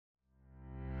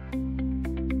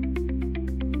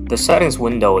The settings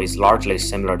window is largely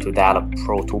similar to that of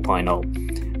Pro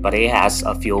 2.0, but it has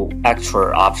a few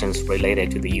extra options related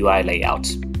to the UI layout.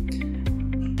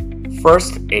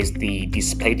 First is the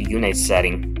displayed unit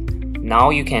setting.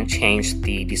 Now you can change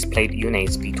the displayed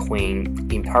units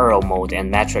between imperial mode and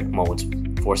metric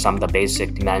mode for some of the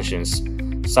basic dimensions,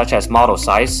 such as model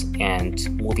size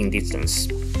and moving distance.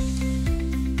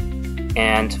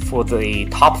 And for the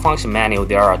top function menu,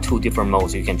 there are two different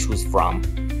modes you can choose from.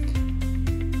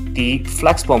 The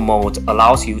flexible mode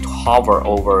allows you to hover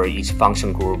over each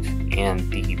function group and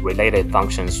the related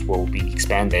functions will be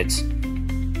expanded.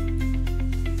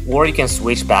 Or you can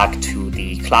switch back to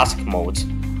the classic mode,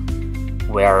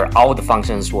 where all the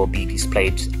functions will be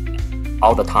displayed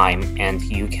all the time and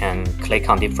you can click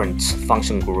on different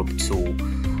function group to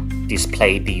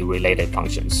display the related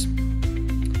functions.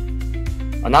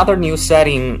 Another new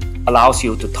setting allows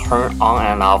you to turn on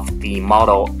and off the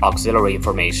model auxiliary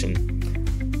information.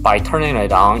 By turning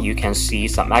it on, you can see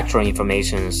some extra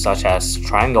information such as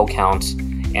triangle count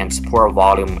and support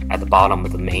volume at the bottom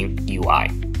of the main UI.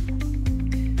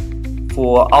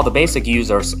 For all the basic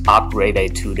users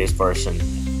upgraded to this version,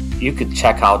 you could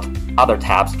check out other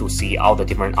tabs to see all the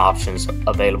different options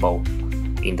available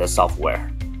in the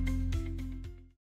software.